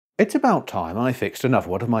It's about time I fixed another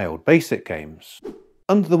one of my old BASIC games.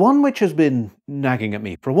 And the one which has been nagging at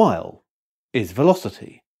me for a while is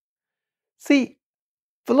Velocity. See,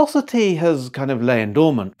 Velocity has kind of lain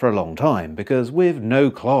dormant for a long time because with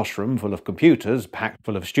no classroom full of computers packed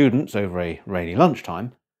full of students over a rainy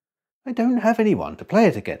lunchtime, I don't have anyone to play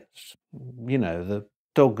it against. You know, the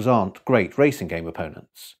dogs aren't great racing game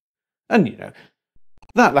opponents. And, you know,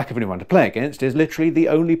 that lack of anyone to play against is literally the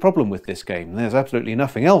only problem with this game. There's absolutely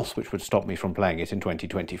nothing else which would stop me from playing it in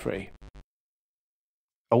 2023.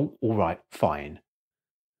 Oh, alright, fine.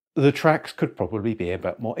 The tracks could probably be a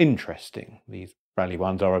bit more interesting. These rally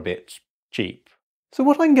ones are a bit cheap. So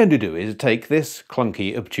what I'm going to do is take this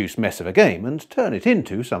clunky, obtuse mess of a game and turn it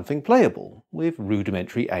into something playable, with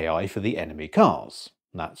rudimentary AI for the enemy cars.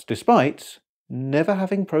 That's despite never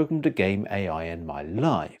having programmed a game AI in my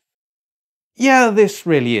life. Yeah, this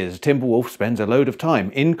really is. Timberwolf spends a load of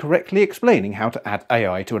time incorrectly explaining how to add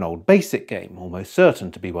AI to an old BASIC game, almost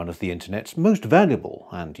certain to be one of the internet's most valuable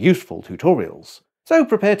and useful tutorials. So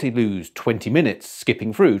prepare to lose 20 minutes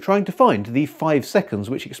skipping through trying to find the 5 seconds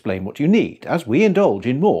which explain what you need, as we indulge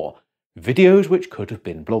in more videos which could have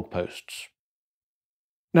been blog posts.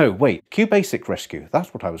 No, wait, QBASIC Rescue,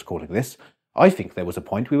 that's what I was calling this. I think there was a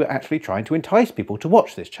point we were actually trying to entice people to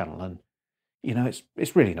watch this channel, and you know,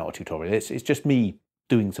 it's really not a tutorial, it's just me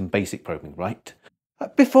doing some basic programming, right?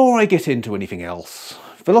 Before I get into anything else,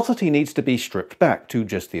 Velocity needs to be stripped back to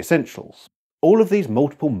just the essentials. All of these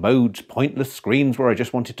multiple modes, pointless screens where I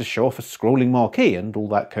just wanted to show off a scrolling marquee and all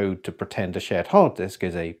that code to pretend a shared hard disk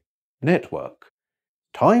is a network.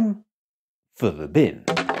 Time for the bin.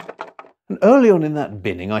 And early on in that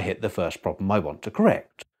binning I hit the first problem I want to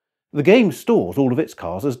correct. The game stores all of its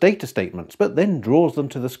cars as data statements, but then draws them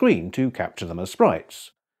to the screen to capture them as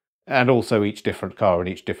sprites. And also each different car in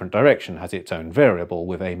each different direction has its own variable,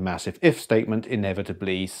 with a massive if statement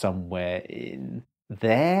inevitably somewhere in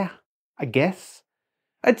there, I guess?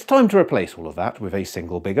 It's time to replace all of that with a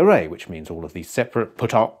single big array, which means all of these separate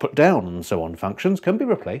put up, put down, and so on functions can be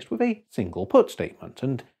replaced with a single put statement,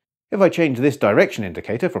 and if I change this direction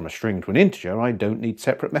indicator from a string to an integer, I don't need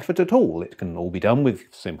separate methods at all. It can all be done with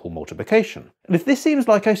simple multiplication. And if this seems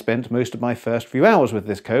like I spent most of my first few hours with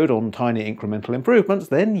this code on tiny incremental improvements,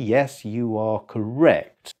 then yes, you are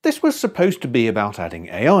correct. This was supposed to be about adding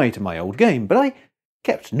AI to my old game, but I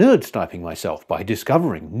kept nerd-sniping myself by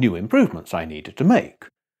discovering new improvements I needed to make.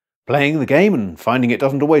 Playing the game and finding it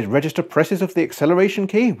doesn't always register presses of the acceleration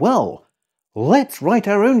key? Well, let's write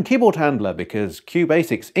our own keyboard handler, because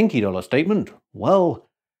QBASIC's Inky dollar statement, well,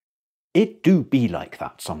 it do be like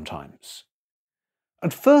that sometimes.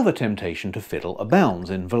 And further temptation to fiddle abounds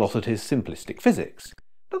in Velocity's simplistic physics.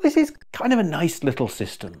 But this is kind of a nice little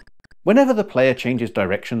system. Whenever the player changes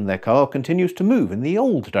direction, their car continues to move in the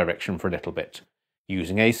old direction for a little bit,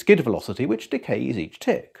 using a skid velocity which decays each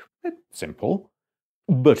tick. It's simple,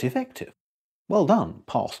 but effective. Well done,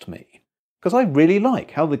 past me. Because I really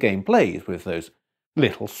like how the game plays with those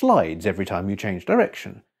little slides every time you change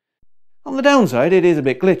direction. On the downside, it is a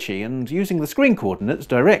bit glitchy, and using the screen coordinates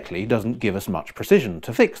directly doesn't give us much precision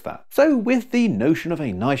to fix that. So with the notion of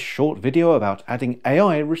a nice short video about adding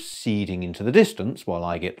AI receding into the distance while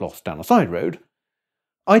I get lost down a side road,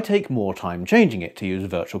 I take more time changing it to use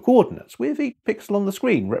virtual coordinates, with each pixel on the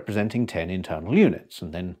screen representing 10 internal units,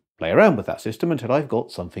 and then play around with that system until I've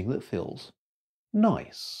got something that feels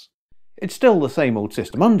nice. It's still the same old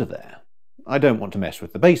system under there. I don't want to mess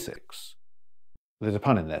with the basics. There's a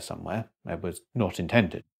pun in there somewhere. It was not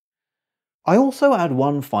intended. I also add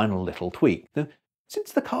one final little tweak.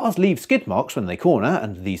 Since the cars leave skid marks when they corner,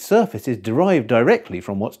 and the surface is derived directly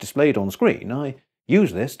from what's displayed on screen, I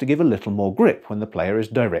use this to give a little more grip when the player is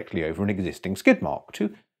directly over an existing skid mark,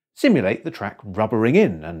 to simulate the track rubbering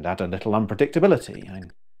in and add a little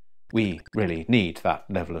unpredictability. We really need that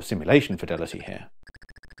level of simulation fidelity here.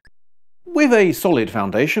 With a solid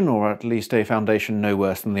foundation, or at least a foundation no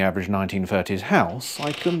worse than the average 1930s house,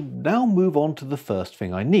 I can now move on to the first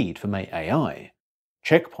thing I need for my AI: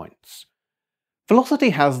 checkpoints.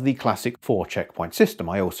 Velocity has the classic 4 checkpoint system.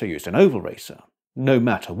 I also used an oval racer, no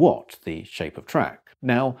matter what the shape of track.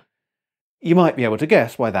 Now, you might be able to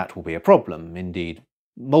guess why that will be a problem, indeed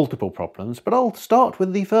multiple problems, but I'll start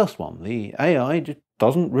with the first one. The AI just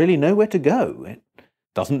doesn't really know where to go. It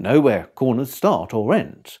doesn't know where corners start or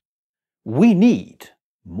end. We need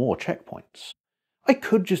more checkpoints. I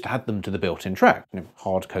could just add them to the built-in track,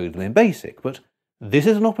 hard code them in BASIC, but this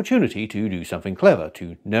is an opportunity to do something clever,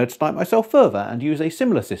 to nerd-snipe myself further and use a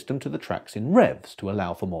similar system to the tracks in Revs to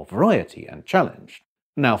allow for more variety and challenge.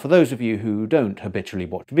 Now, for those of you who don't habitually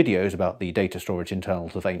watch videos about the data storage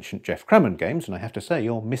internals of ancient Crammond games, and I have to say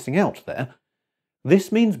you're missing out there,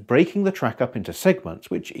 This means breaking the track up into segments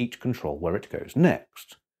which each control where it goes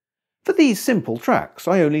next. For these simple tracks,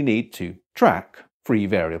 I only need to track 3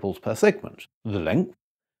 variables per segment: the length,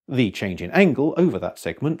 the change in angle over that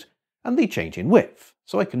segment, and the change in width,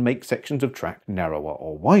 so I can make sections of track narrower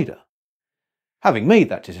or wider. Having made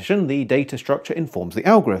that decision, the data structure informs the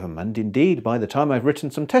algorithm, and indeed by the time I've written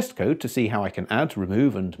some test code to see how I can add,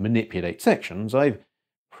 remove, and manipulate sections, I've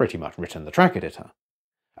pretty much written the track editor.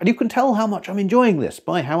 And you can tell how much I'm enjoying this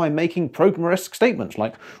by how I'm making programmer-esque statements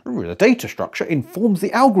like, the data structure informs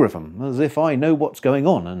the algorithm, as if I know what's going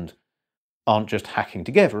on and aren't just hacking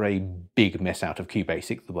together a big mess out of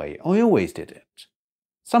QBASIC the way I always did it.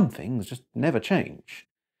 Some things just never change.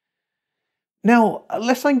 Now,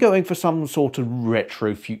 unless I'm going for some sort of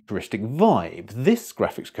retro-futuristic vibe, this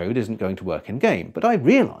graphics code isn't going to work in-game, but I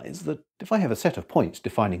realise that if I have a set of points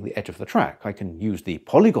defining the edge of the track, I can use the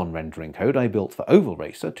polygon rendering code I built for Oval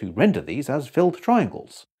Racer to render these as filled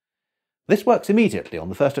triangles. This works immediately on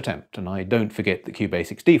the first attempt, and I don't forget that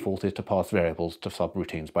QBASIC's default is to pass variables to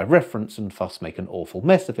subroutines by reference and thus make an awful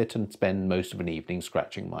mess of it and spend most of an evening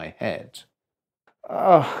scratching my head.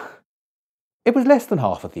 It was less than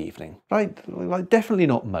half of the evening, like definitely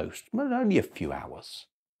not most, but only a few hours.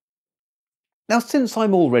 Now, since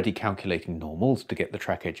I'm already calculating normals to get the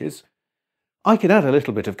track edges, I can add a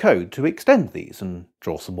little bit of code to extend these and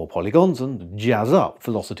draw some more polygons and jazz up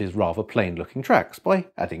Velocity's rather plain-looking tracks by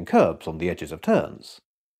adding curbs on the edges of turns.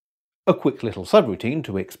 A quick little subroutine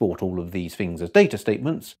to export all of these things as data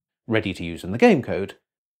statements, ready to use in the game code,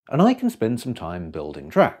 and I can spend some time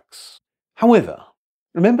building tracks. However,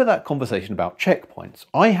 remember that conversation about checkpoints?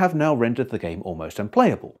 I have now rendered the game almost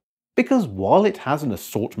unplayable, because while it has an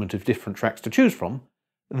assortment of different tracks to choose from,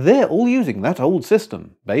 they're all using that old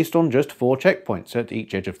system, based on just 4 checkpoints at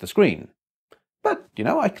each edge of the screen. But,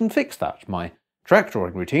 I can fix that. My track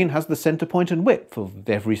drawing routine has the center point and width of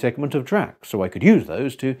every segment of track, so I could use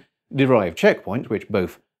those to derive checkpoints which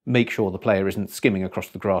both make sure the player isn't skimming across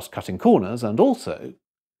the grass cutting corners, and also,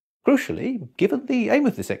 crucially, given the aim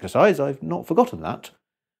of this exercise, I've not forgotten that,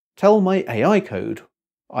 tell my AI code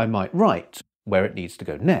I might write where it needs to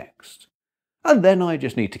go next. And then I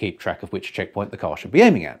just need to keep track of which checkpoint the car should be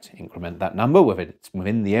aiming at, increment that number whether it's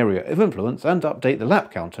within the area of influence, and update the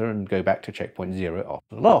lap counter and go back to checkpoint 0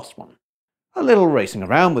 after the last one. A little racing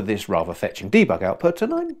around with this rather fetching debug output,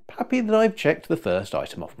 and I'm happy that I've checked the first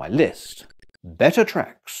item off my list. Better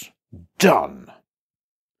tracks. Done!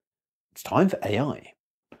 It's time for AI.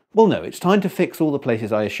 Well, no, it's time to fix all the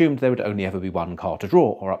places I assumed there would only ever be one car to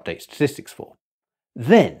draw or update statistics for.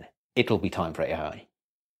 Then it'll be time for AI.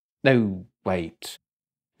 No, wait.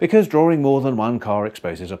 Because drawing more than one car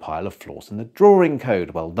exposes a pile of flaws in the drawing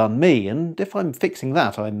code. Well done me, and if I'm fixing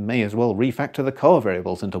that, I may as well refactor the car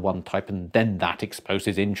variables into one type, and then that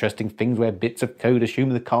exposes interesting things where bits of code assume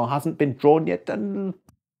the car hasn't been drawn yet, and...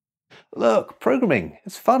 Look, programming,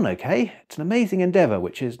 it's fun, okay? It's an amazing endeavour,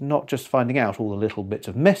 which is not just finding out all the little bits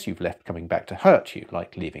of mess you've left coming back to hurt you,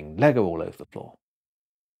 like leaving Lego all over the floor.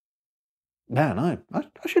 Man, I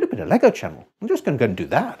should have been a Lego channel. I'm just going to go and do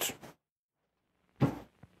that.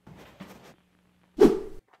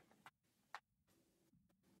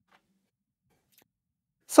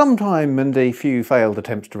 Sometime and a few failed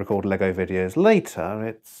attempts to record Lego videos later,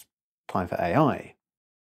 it's time for AI.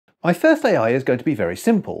 My first AI is going to be very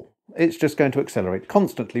simple. It's just going to accelerate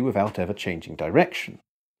constantly without ever changing direction.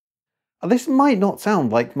 This might not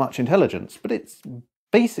sound like much intelligence, but it's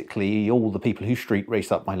basically all the people who street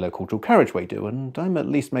race up my local dual carriageway do, and I'm at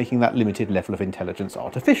least making that limited level of intelligence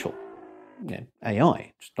artificial.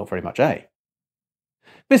 AI, just not very much A.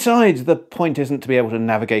 Besides, the point isn't to be able to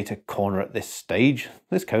navigate a corner at this stage.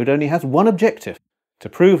 This code only has one objective: to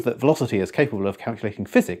prove that Velocity is capable of calculating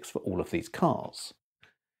physics for all of these cars.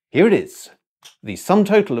 Here it is, the sum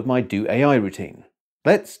total of my do AI routine.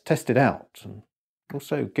 Let's test it out, and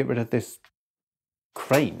also get rid of this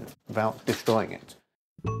crane without destroying it.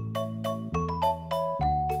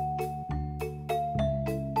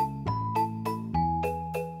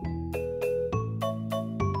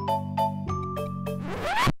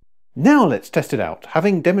 Now let's test it out,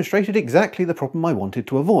 having demonstrated exactly the problem I wanted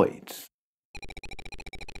to avoid.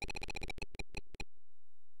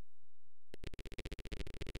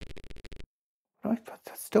 I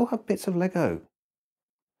still have bits of Lego.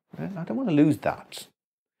 I don't want to lose that.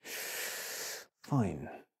 Fine.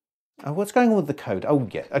 What's going on with the code? Oh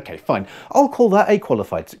yeah, okay, fine. I'll call that a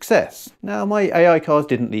qualified success. Now, my AI cars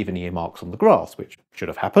didn't leave any earmarks on the grass, which should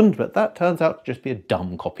have happened, but that turns out to just be a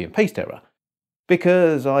dumb copy and paste error.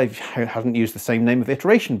 Because I haven't used the same name of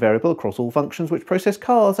iteration variable across all functions which process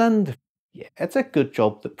cars, and yeah, it's a good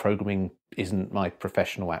job that programming isn't my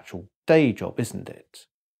professional actual day job, isn't it?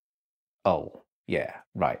 Oh, yeah,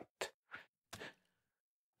 right.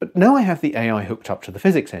 But now I have the AI hooked up to the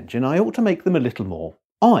physics engine, I ought to make them a little more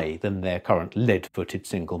I than their current lead-footed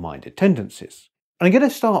single-minded tendencies. And I'm going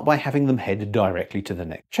to start by having them head directly to the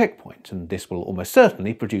next checkpoint, and this will almost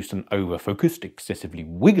certainly produce an over-focused, excessively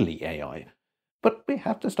wiggly AI. But we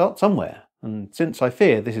have to start somewhere, and since I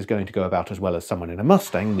fear this is going to go about as well as someone in a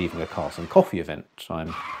Mustang leaving a Cars and Coffee event,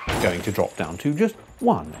 I'm going to drop down to just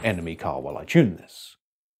one enemy car while I tune this.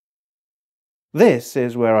 This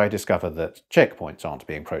is where I discover that checkpoints aren't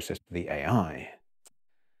being processed by the AI.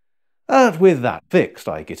 But with that fixed,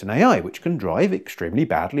 I get an AI which can drive extremely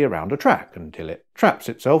badly around a track until it traps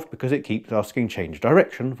itself because it keeps asking change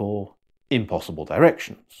direction for impossible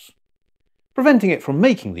directions. Preventing it from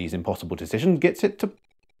making these impossible decisions gets it to...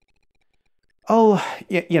 Oh,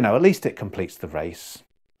 at least it completes the race.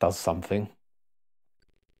 Does something.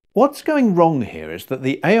 What's going wrong here is that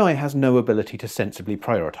the AI has no ability to sensibly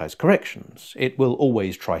prioritise corrections. It will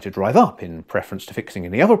always try to drive up in preference to fixing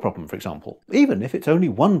any other problem, for example, even if it's only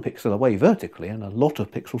 1 pixel away vertically and a lot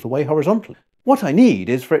of pixels away horizontally. What I need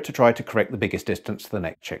is for it to try to correct the biggest distance to the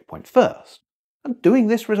next checkpoint first. And doing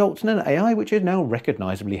this results in an AI which is now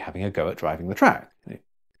recognisably having a go at driving the track. It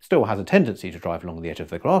still has a tendency to drive along the edge of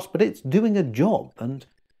the grass, but it's doing a job, and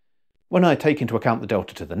when I take into account the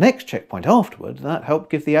delta to the next checkpoint afterward, that helped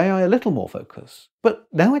give the AI a little more focus. But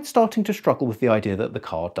now it's starting to struggle with the idea that the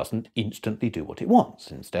car doesn't instantly do what it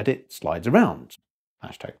wants. Instead, it slides around.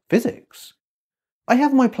 Hashtag physics. I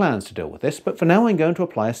have my plans to deal with this, but for now I'm going to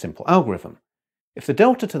apply a simple algorithm. If the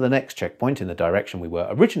delta to the next checkpoint in the direction we were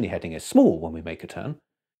originally heading is small when we make a turn,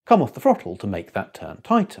 come off the throttle to make that turn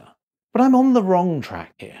tighter. But I'm on the wrong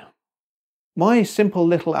track here. My simple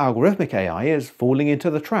little algorithmic AI is falling into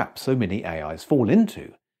the trap so many AIs fall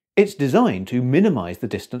into. It's designed to minimise the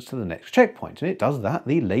distance to the next checkpoint, and it does that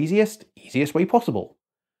the laziest, easiest way possible.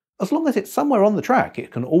 As long as it's somewhere on the track,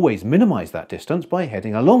 it can always minimise that distance by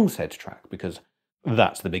heading along said track, because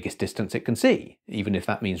that's the biggest distance it can see, even if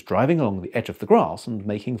that means driving along the edge of the grass and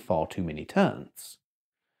making far too many turns.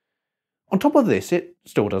 On top of this, it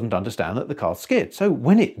still doesn't understand that the car's skid, so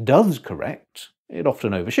when it does correct, it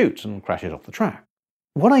often overshoots and crashes off the track.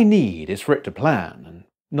 What I need is for it to plan, and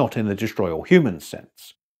not in the destroy all humans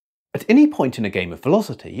sense. At any point in a game of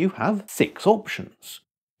Velocity, you have 6 options.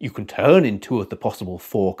 You can turn in 2 of the possible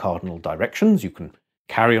 4 cardinal directions, you can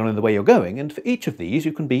carry on in the way you're going, and for each of these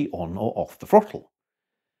you can be on or off the throttle.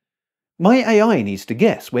 My AI needs to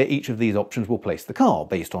guess where each of these options will place the car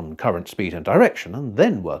based on current speed and direction, and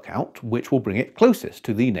then work out which will bring it closest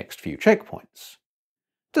to the next few checkpoints.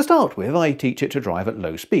 To start with, I teach it to drive at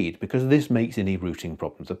low speed because this makes any routing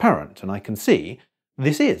problems apparent, and I can see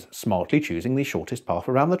this is smartly choosing the shortest path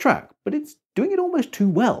around the track, but it's doing it almost too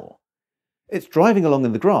well. It's driving along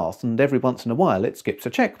in the grass, and every once in a while it skips a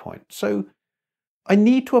checkpoint, so I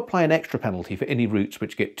need to apply an extra penalty for any routes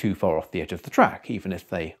which get too far off the edge of the track, even if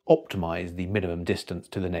they optimise the minimum distance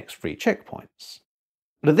to the next 3 checkpoints.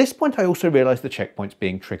 But at this point I also realise the checkpoints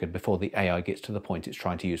being triggered before the AI gets to the point it's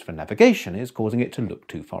trying to use for navigation is causing it to look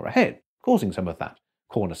too far ahead, causing some of that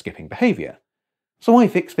corner-skipping behaviour. So I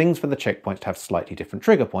fix things for the checkpoints to have slightly different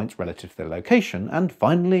trigger points relative to their location, and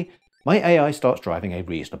finally, my AI starts driving a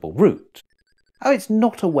reasonable route. Oh, it's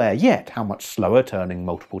not aware yet how much slower turning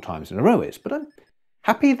multiple times in a row is, but I'm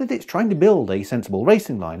happy that it's trying to build a sensible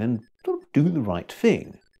racing line and sort of do the right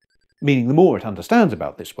thing. Meaning the more it understands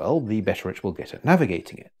about this world, the better it will get at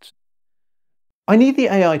navigating it. I need the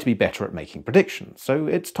AI to be better at making predictions, so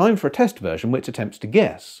it's time for a test version which attempts to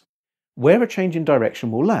guess where a change in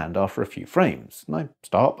direction will land after a few frames. And I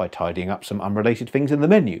start by tidying up some unrelated things in the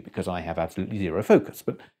menu because I have absolutely zero focus,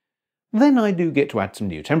 but then I do get to add some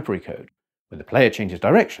new temporary code. When the player changes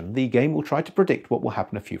direction, the game will try to predict what will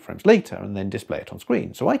happen a few frames later and then display it on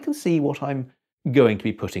screen, so I can see what I'm going to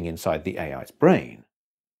be putting inside the AI's brain.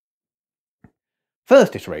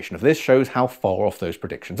 First iteration of this shows how far off those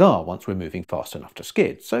predictions are once we're moving fast enough to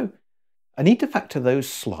skid, so I need to factor those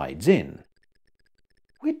slides in.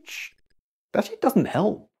 Which actually doesn't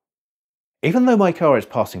help. Even though my car is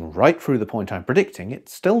passing right through the point I'm predicting,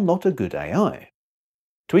 it's still not a good AI.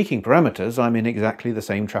 Tweaking parameters, I'm in exactly the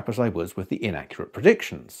same trap as I was with the inaccurate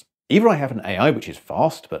predictions. Either I have an AI which is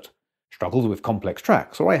fast but struggles with complex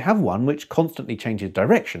tracks, or I have one which constantly changes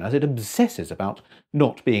direction as it obsesses about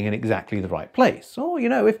not being in exactly the right place. Or,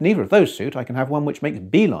 if neither of those suit, I can have one which makes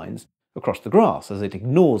beelines across the grass as it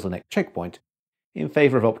ignores the next checkpoint in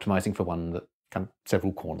favour of optimising for one that comes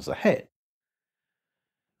several corners ahead.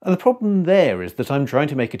 And the problem there is that I'm trying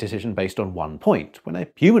to make a decision based on one point, when a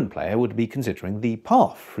human player would be considering the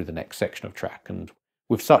path through the next section of track and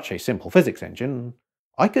With such a simple physics engine,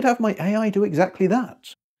 I could have my AI do exactly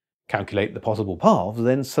that. Calculate the possible paths,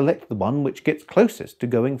 then select the one which gets closest to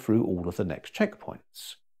going through all of the next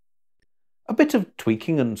checkpoints. A bit of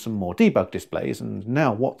tweaking and some more debug displays, and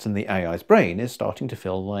now what's in the AI's brain is starting to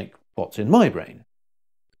feel like what's in my brain.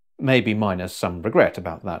 Maybe minus some regret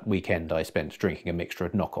about that weekend I spent drinking a mixture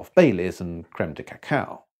of knockoff Baileys and creme de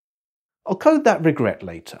cacao. I'll code that regret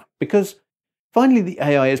later, because finally the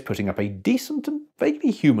AI is putting up a decent and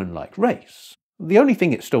vaguely human-like race. The only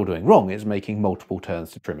thing it's still doing wrong is making multiple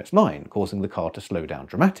turns to trim its line, causing the car to slow down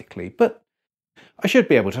dramatically, but I should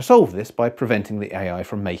be able to solve this by preventing the AI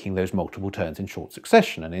from making those multiple turns in short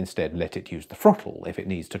succession and instead let it use the throttle if it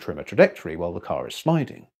needs to trim a trajectory while the car is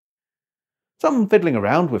sliding. Some fiddling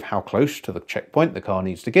around with how close to the checkpoint the car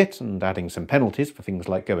needs to get and adding some penalties for things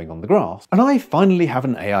like going on the grass, and I finally have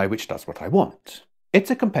an AI which does what I want. It's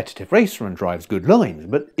a competitive racer and drives good lines,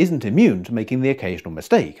 but isn't immune to making the occasional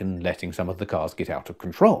mistake and letting some of the cars get out of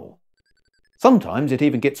control. Sometimes it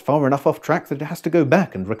even gets far enough off track that it has to go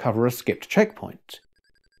back and recover a skipped checkpoint.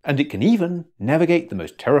 And it can even navigate the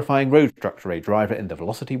most terrifying road structure a driver in the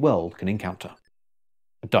Velocity world can encounter.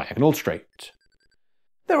 A diagonal straight.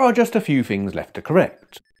 There are just a few things left to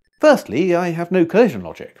correct. Firstly, I have no collision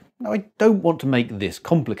logic. Now, I don't want to make this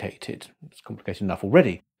complicated. It's complicated enough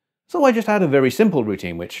already. So I just add a very simple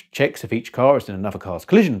routine which checks if each car is in another car's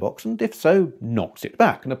collision box and if so, knocks it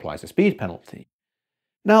back and applies a speed penalty.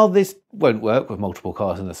 Now, this won't work with multiple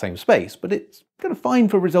cars in the same space, but it's kind of fine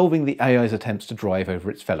for resolving the AI's attempts to drive over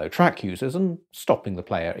its fellow track users and stopping the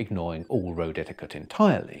player ignoring all road etiquette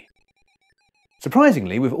entirely.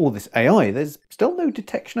 Surprisingly, with all this AI, there's still no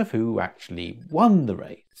detection of who actually won the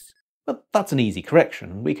race. But that's an easy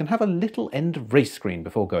correction. We can have a little end of race screen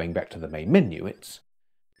before going back to the main menu. It's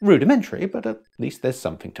rudimentary, but at least there's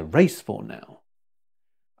something to race for now.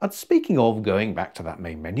 And speaking of going back to that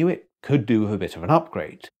main menu, it could do with a bit of an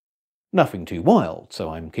upgrade. Nothing too wild, so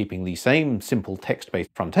I'm keeping the same simple text-based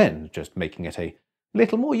front end, just making it a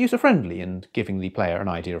little more user-friendly and giving the player an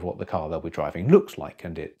idea of what the car they'll be driving looks like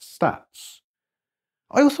and its stats.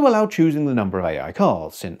 I also allow choosing the number of AI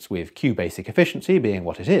cars, since with QBASIC efficiency being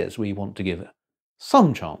what it is, we want to give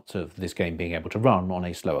some chance of this game being able to run on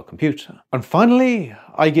a slower computer. And finally,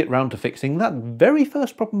 I get round to fixing that very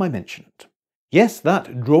first problem I mentioned. Yes,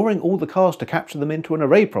 that drawing all the cars to capture them into an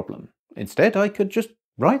array problem. Instead, I could just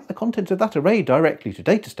write the contents of that array directly to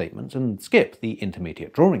data statements and skip the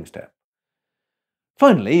intermediate drawing step.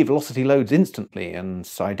 Finally, Velocity loads instantly, and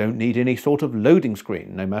I don't need any sort of loading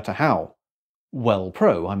screen, no matter how well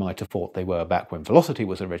pro I might have thought they were back when Velocity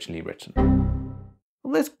was originally written.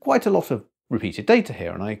 Well, there's quite a lot of repeated data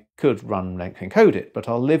here, and I could run and encode it, but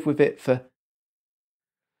I'll live with it for...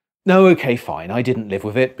 No, okay, fine, I didn't live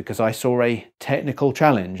with it because I saw a technical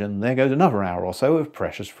challenge, and there goes another hour or so of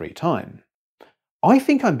precious free time. I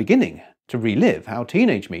think I'm beginning to relive how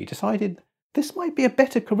teenage me decided this might be a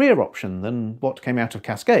better career option than what came out of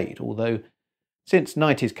Cascade, although since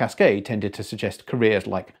 90s Cascade tended to suggest careers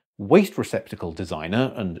like waste receptacle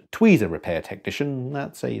designer and tweezer repair technician,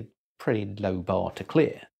 that's a pretty low bar to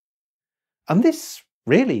clear. And this,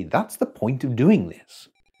 really, that's the point of doing this.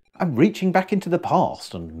 I'm reaching back into the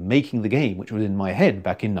past and making the game which was in my head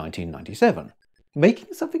back in 1997.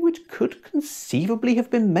 Making something which could conceivably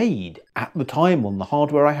have been made at the time on the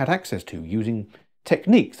hardware I had access to using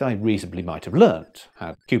techniques I reasonably might have learnt,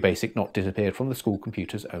 had QBASIC not disappeared from the school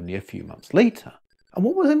computers only a few months later. And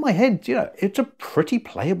what was in my head, it's a pretty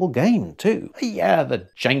playable game too. Yeah, the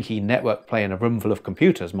janky network play in a room full of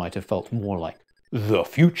computers might have felt more like the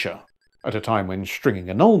future, at a time when stringing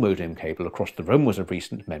a null modem cable across the room was a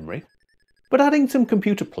recent memory. But adding some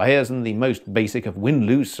computer players and the most basic of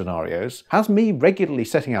win-lose scenarios has me regularly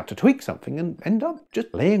setting out to tweak something and end up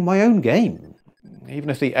just playing my own game.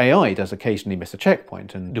 Even if the AI does occasionally miss a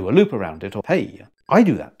checkpoint and do a loop around it, or hey, I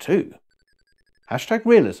do that too.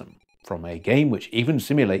 #realism. From a game which even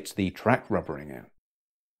simulates the track rubbering in.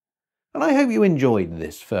 And I hope you enjoyed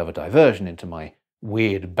this further diversion into my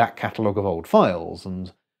weird back catalogue of old files,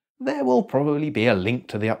 and there will probably be a link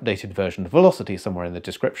to the updated version of Velocity somewhere in the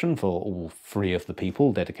description for all 3 of the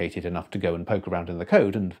people dedicated enough to go and poke around in the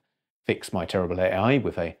code and fix my terrible AI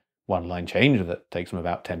with a one-line change that takes them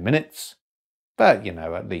about 10 minutes. But,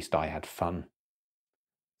 at least I had fun.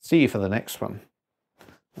 See you for the next one.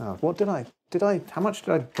 Oh, how much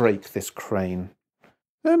did I break this crane?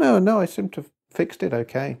 No, I seem to have fixed it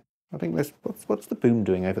okay. I think what's the boom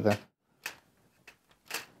doing over there?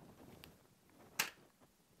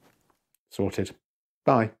 Sorted.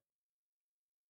 Bye.